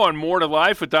tomorrow on More to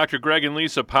Life with Dr. Greg and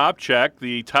Lisa Popchak,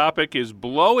 the topic is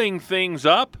blowing things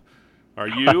up. Are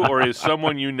you or is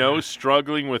someone you know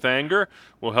struggling with anger?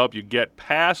 We'll help you get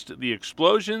past the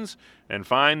explosions and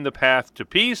find the path to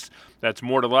peace. That's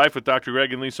More to Life with Dr.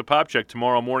 Greg and Lisa Popchak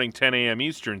tomorrow morning, 10 a.m.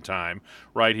 Eastern Time,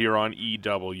 right here on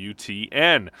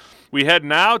EWTN. We head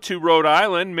now to Rhode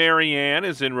Island. Mary Ann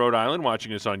is in Rhode Island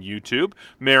watching us on YouTube.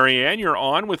 Mary Ann, you're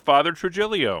on with Father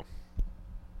Trigilio.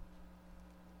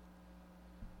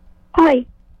 Hi.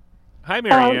 Hi,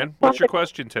 Mary Ann. What's your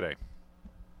question today?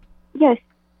 Yes.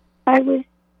 I was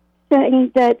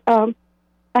saying that I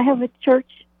have a church.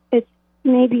 It's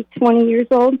maybe 20 years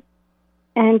old,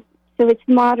 and so it's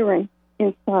modern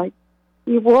inside.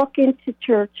 You walk into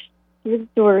church through the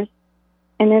doors,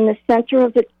 and in the center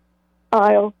of the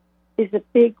aisle is a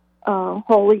big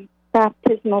holy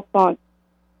baptismal font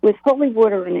with holy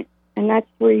water in it, and that's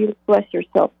where you bless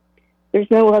yourself. There's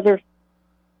no other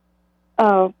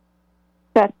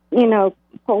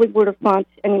holy water fonts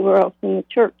anywhere else in the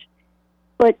church.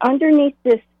 But underneath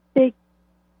this big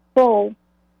bowl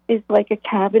is like a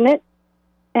cabinet,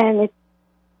 and it's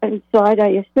inside, I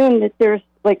assume that there's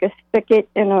like a spigot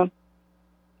and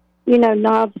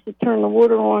knobs to turn the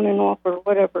water on and off or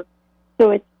whatever.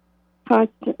 So it's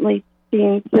constantly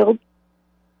being filled.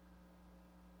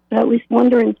 But I was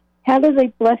wondering, how do they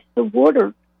bless the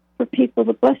water for people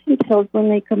to bless themselves when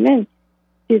they come in?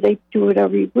 Do they do it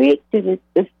every week?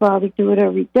 Does Father do it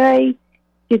every day?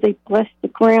 Do they bless the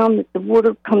ground that the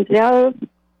water comes out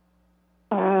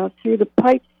of through the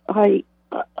pipes? I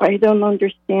don't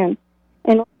understand.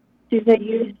 And do they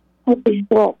use holy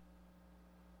salt?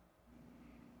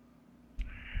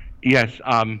 Yes,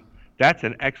 that's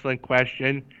an excellent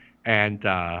question, and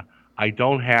I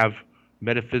don't have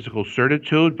metaphysical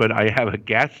certitude, but I have a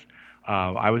guess.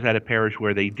 I was at a parish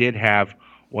where they did have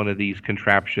one of these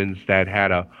contraptions that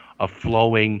had a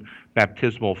flowing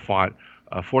baptismal font.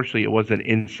 Fortunately, it wasn't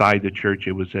inside the church.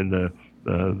 It was in the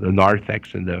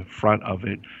narthex in the front of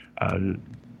it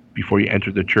before you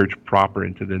enter the church proper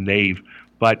into the nave.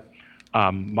 But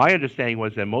my understanding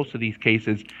was that most of these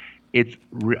cases, it's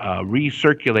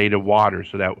recirculated water,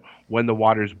 so that when the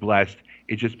water is blessed,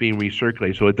 it's just being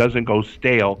recirculated. So it doesn't go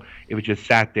stale if it just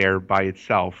sat there by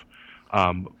itself.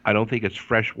 I don't think it's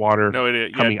fresh water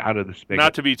coming out of the spigot.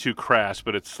 Not to be too crass,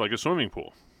 but it's like a swimming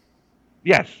pool.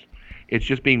 Yes. It's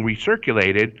just being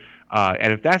recirculated,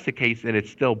 and if that's the case, then it's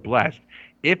still blessed.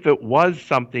 if it was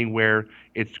something where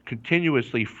it's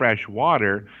continuously fresh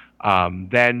water,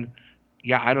 then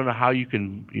yeah, I don't know how you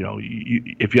can,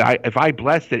 if I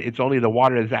blessed it, it's only the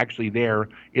water that's actually there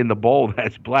in the bowl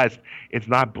that's blessed. It's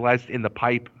not blessed in the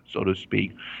pipe, so to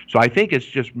speak. So I think it's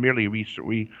just merely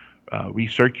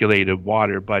recirculated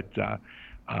water. But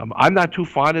I'm not too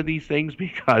fond of these things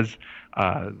because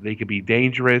they can be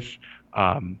dangerous.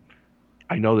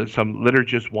 I know that some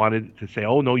liturgists wanted to say,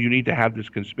 oh, no, you need to have this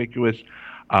conspicuous.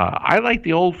 I like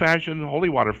the old-fashioned holy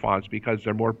water fonts because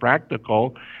they're more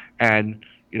practical, and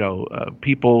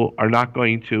people are not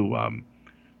going to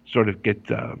sort of get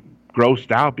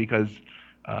grossed out because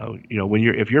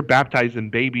if you're baptizing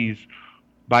babies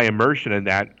by immersion in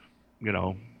that,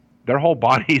 their whole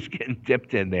body's getting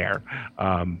dipped in there,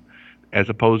 as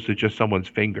opposed to just someone's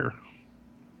finger.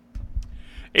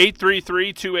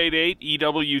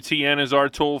 833-288-EWTN is our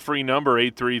toll-free number,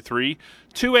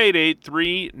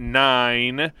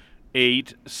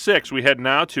 833-288-3986. We head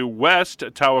now to West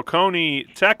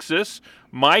Tawaconee, Texas.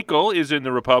 Michael is in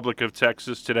the Republic of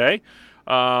Texas today,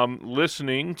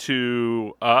 listening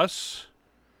to us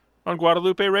on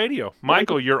Guadalupe Radio.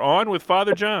 Michael, you're on with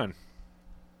Father John.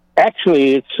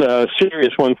 Actually, it's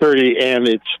Sirius 130, and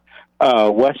it's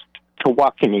West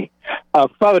Tawaconee.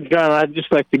 Father John, I'd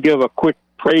just like to give a quick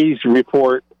praise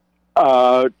report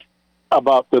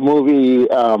about the movie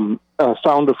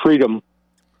Sound of Freedom.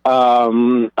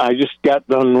 I just got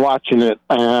done watching it,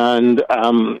 and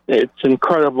it's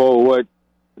incredible what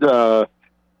Mr.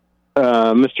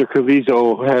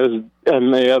 Caviezel has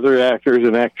and the other actors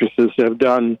and actresses have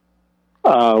done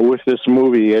with this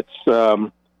movie. It's,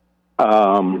 there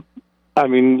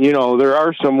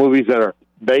are some movies that are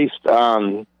based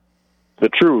on the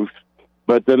truth,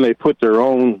 but then they put their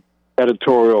own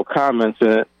editorial comments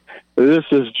in it. This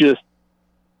is just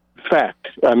fact.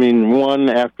 One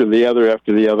after the other,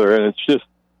 and it's just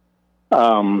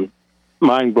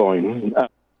mind-blowing.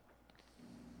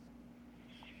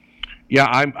 Yeah,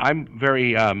 I'm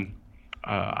very.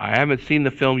 I haven't seen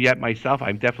the film yet myself.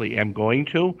 I definitely am going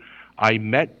to. I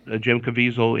met Jim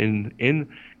Caviezel in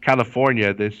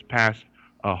California this past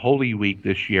Holy Week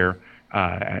this year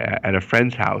at a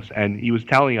friend's house, and he was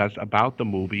telling us about the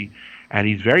movie, and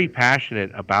he's very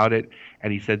passionate about it.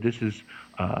 And he said this is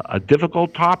a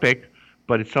difficult topic,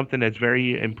 but it's something that's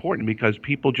very important because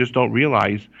people just don't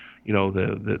realize,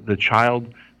 the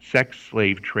child sex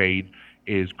slave trade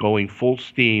is going full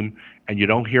steam, and you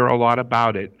don't hear a lot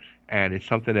about it, and it's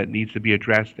something that needs to be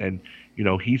addressed. And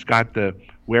he's got the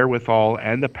wherewithal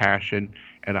and the passion.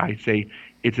 And I say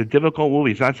it's a difficult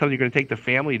movie. It's not something you're going to take the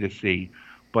family to see,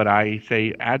 but I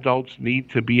say adults need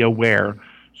to be aware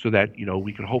so that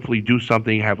we can hopefully do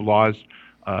something, have laws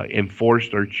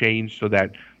enforced or changed so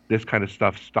that this kind of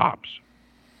stuff stops.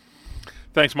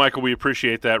 Thanks, Michael. We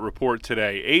appreciate that report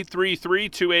today.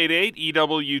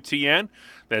 833-288-EWTN.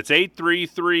 That's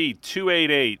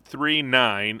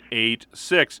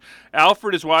 833-288-3986.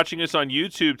 Alfred is watching us on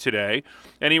YouTube today,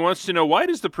 and he wants to know, why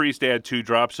does the priest add 2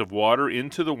 drops of water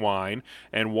into the wine,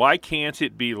 and why can't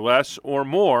it be less or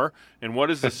more, and what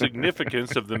is the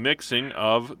significance of the mixing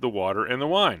of the water and the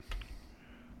wine?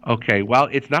 Okay, well,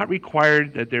 it's not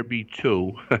required that there be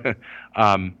 2.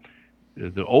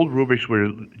 The old rubrics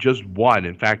were just 1.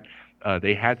 In fact,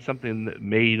 they had something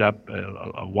made up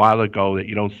a while ago that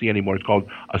you don't see anymore. It's called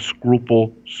a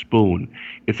scruple spoon.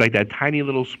 It's like that tiny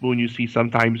little spoon you see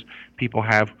sometimes people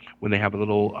have when they have a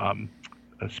little a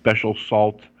special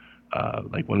salt,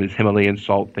 like one of these Himalayan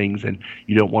salt things, and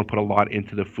you don't want to put a lot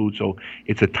into the food. So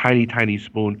it's a tiny, tiny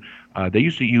spoon. They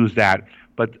used to use that,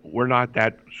 but we're not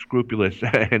that scrupulous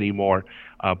anymore.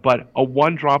 But a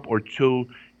 1 drop or 2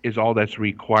 is all that's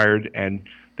required, and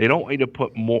they don't want you to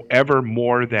put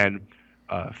more than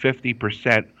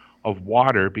 50% of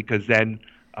water, because then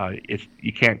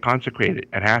you can't consecrate it.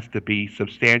 It has to be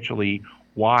substantially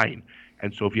wine.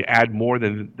 And so if you add more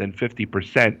than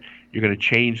 50%, you're going to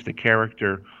change the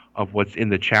character of what's in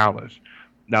the chalice.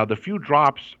 Now, the few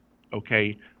drops,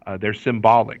 they're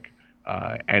symbolic.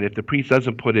 And if the priest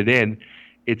doesn't put it in,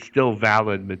 it's still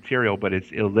valid material, but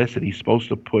it's illicit. He's supposed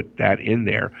to put that in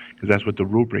there because that's what the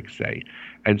rubrics say.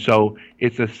 And so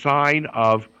it's a sign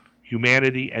of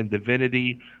humanity and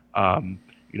divinity.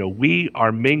 We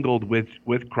are mingled with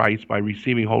Christ by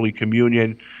receiving Holy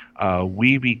Communion.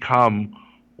 We become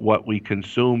what we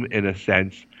consume, in a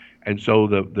sense. And so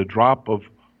the drop of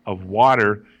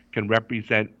water can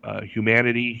represent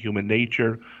humanity, human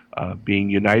nature,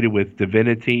 being united with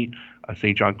divinity.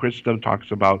 St. John Chrysostom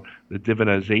talks about the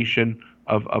divinization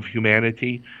of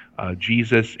humanity.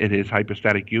 Jesus, in his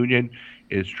hypostatic union,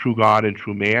 is true God and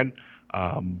true man.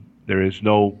 There is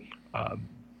no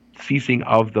ceasing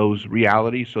of those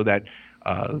realities, so that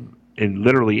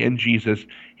literally in Jesus,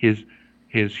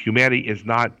 his humanity is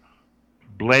not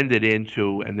blended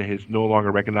into and is no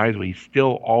longer recognizable. He's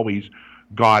still always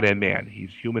God and man. He's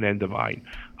human and divine.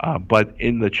 But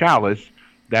in the chalice,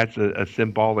 that's a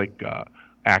symbolic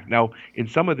act. Now, in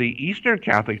some of the Eastern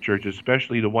Catholic churches,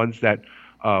 especially the ones that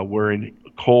were in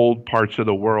cold parts of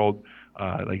the world,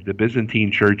 like the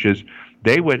Byzantine churches,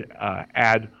 they would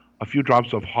add a few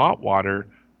drops of hot water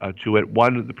to it.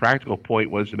 One, the practical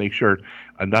point was to make sure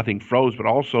nothing froze, but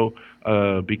also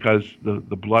because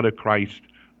the blood of Christ,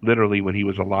 literally when he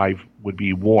was alive, would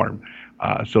be warm.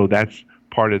 So that's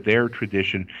part of their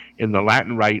tradition. In the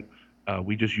Latin Rite,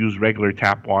 we just use regular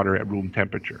tap water at room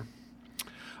temperature.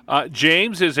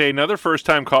 James is another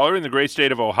first-time caller in the great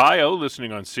state of Ohio,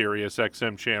 listening on Sirius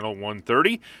XM Channel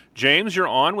 130. James, you're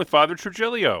on with Father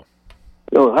Trigilio.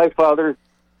 Oh, hi, Father.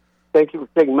 Thank you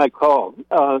for taking my call.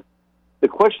 The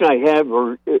question I have,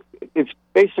 it's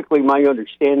basically my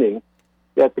understanding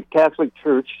that the Catholic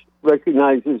Church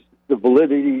recognizes the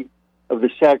validity of the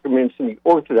sacraments in the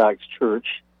Orthodox Church,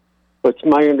 but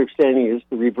my understanding is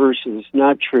the reverse is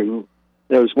not true.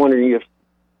 And I was wondering if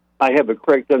I have a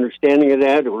correct understanding of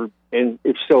that, and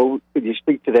if so, could you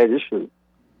speak to that issue?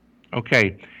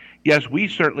 Okay. Yes, we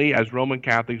certainly, as Roman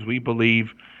Catholics, we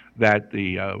believe that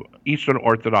the Eastern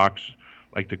Orthodox,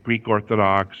 like the Greek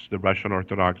Orthodox, the Russian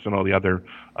Orthodox, and all the other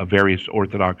various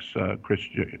Orthodox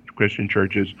Christian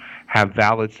churches have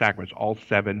valid sacraments. All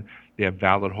 7, they have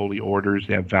valid holy orders,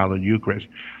 they have valid Eucharist.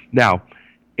 Now,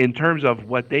 in terms of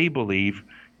what they believe,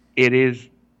 it is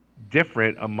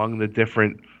different among the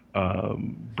different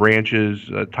branches,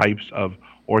 types of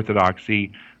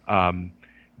Orthodoxy.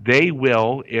 They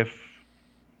will, if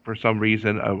for some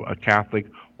reason a Catholic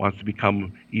wants to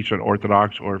become Eastern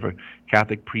Orthodox, or if a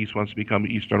Catholic priest wants to become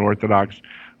Eastern Orthodox,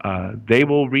 they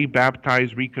will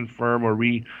rebaptize, reconfirm, or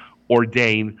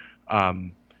reordain,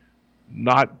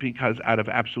 not because out of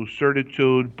absolute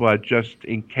certitude, but just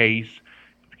in case,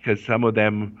 because some of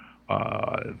them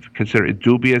consider it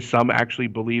dubious. Some actually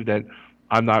believe that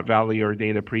I'm not validly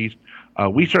ordained a priest.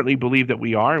 We certainly believe that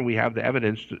we are, and we have the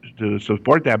evidence to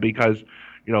support that, because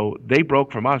they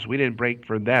broke from us. We didn't break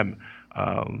from them.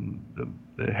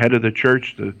 The head of the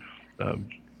church,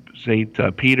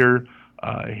 St. Peter,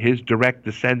 his direct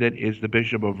descendant is the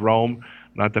Bishop of Rome,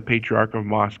 not the Patriarch of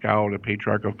Moscow or the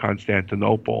Patriarch of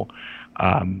Constantinople.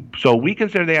 So we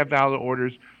consider they have valid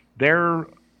orders. They're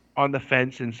on the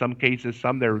fence in some cases.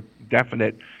 Some they're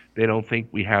definite. They don't think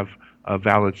we have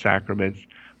valid sacraments.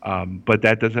 But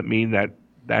that doesn't mean that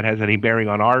has any bearing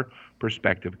on our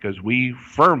perspective, because we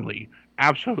firmly,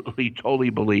 absolutely, totally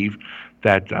believe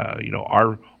that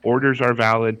our orders are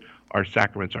valid, our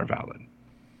sacraments are valid.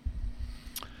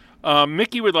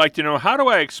 Mickey would like to know, how do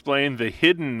I explain the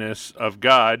hiddenness of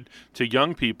God to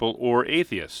young people or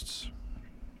atheists?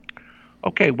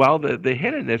 Okay, well, the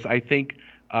hiddenness, I think,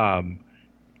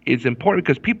 is important,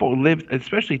 because people live,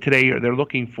 especially today, they're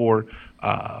looking for,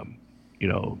 not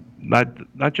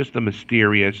just the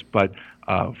mysterious, but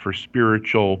for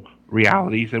spiritual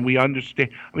realities. And we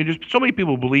understand, there's so many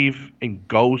people believe in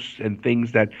ghosts and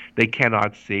things that they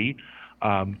cannot see.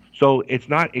 So it's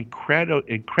not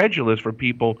incredulous for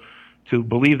people to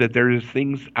believe that there's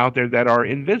things out there that are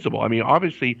invisible.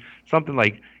 Obviously, something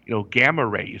like gamma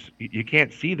rays, you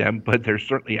can't see them, but they're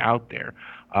certainly out there.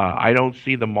 I don't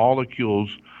see the molecules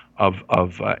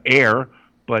of air,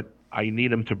 but I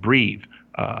need them to breathe.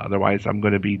 Otherwise, I'm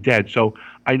going to be dead. So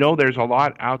I know there's a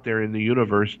lot out there in the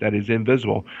universe that is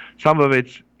invisible. Some of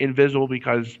it's invisible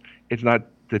because it's not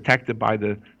detected by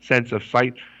the sense of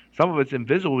sight. Some of it's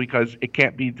invisible because it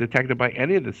can't be detected by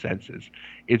any of the senses.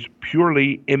 It's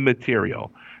purely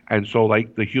immaterial. And so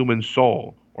like the human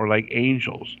soul, or like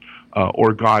angels,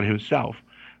 or God himself.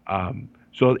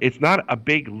 So it's not a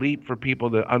big leap for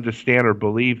people to understand or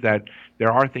believe that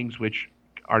there are things which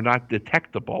are not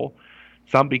detectable.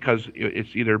 Some because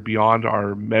it's either beyond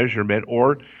our measurement,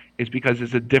 or it's because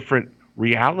it's a different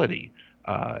reality.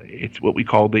 It's what we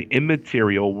call the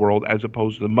immaterial world as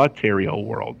opposed to the material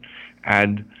world.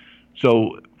 And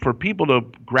so for people to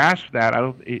grasp that,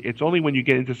 it's only when you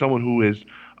get into someone who is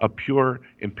a pure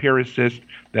empiricist,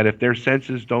 that if their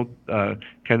senses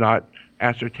cannot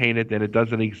ascertain it, then it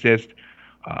doesn't exist.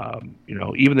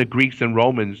 Even the Greeks and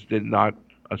Romans did not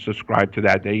subscribe to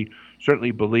that. They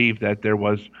certainly believed that there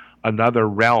was another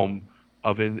realm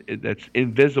that's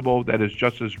invisible, that is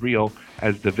just as real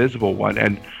as the visible one.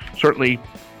 And certainly,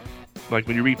 like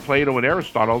when you read Plato and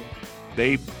Aristotle,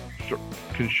 they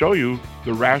can show you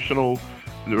the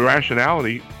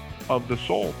rationality of the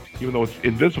soul, even though it's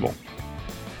invisible.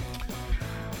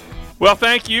 Well,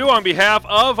 thank you on behalf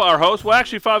of our host. Well,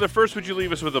 actually, Father, first, would you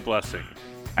leave us with a blessing?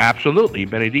 Absolutely.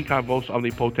 Benedicat vos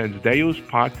omnipotens Deus,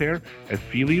 Pater, et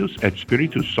Filius, et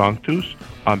Spiritus Sanctus.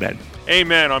 Amen.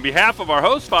 Amen. On behalf of our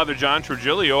host, Father John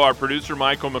Trigilio, our producer,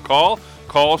 Michael McCall,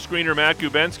 call screener, Matt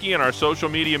Gubensky, and our social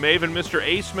media maven, Mr.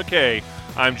 Ace McKay,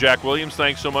 I'm Jack Williams.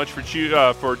 Thanks so much for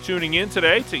tuning in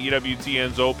today to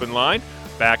EWTN's Open Line.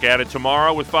 Back at it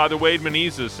tomorrow with Father Wade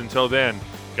Menezes. Until then,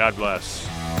 God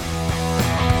bless.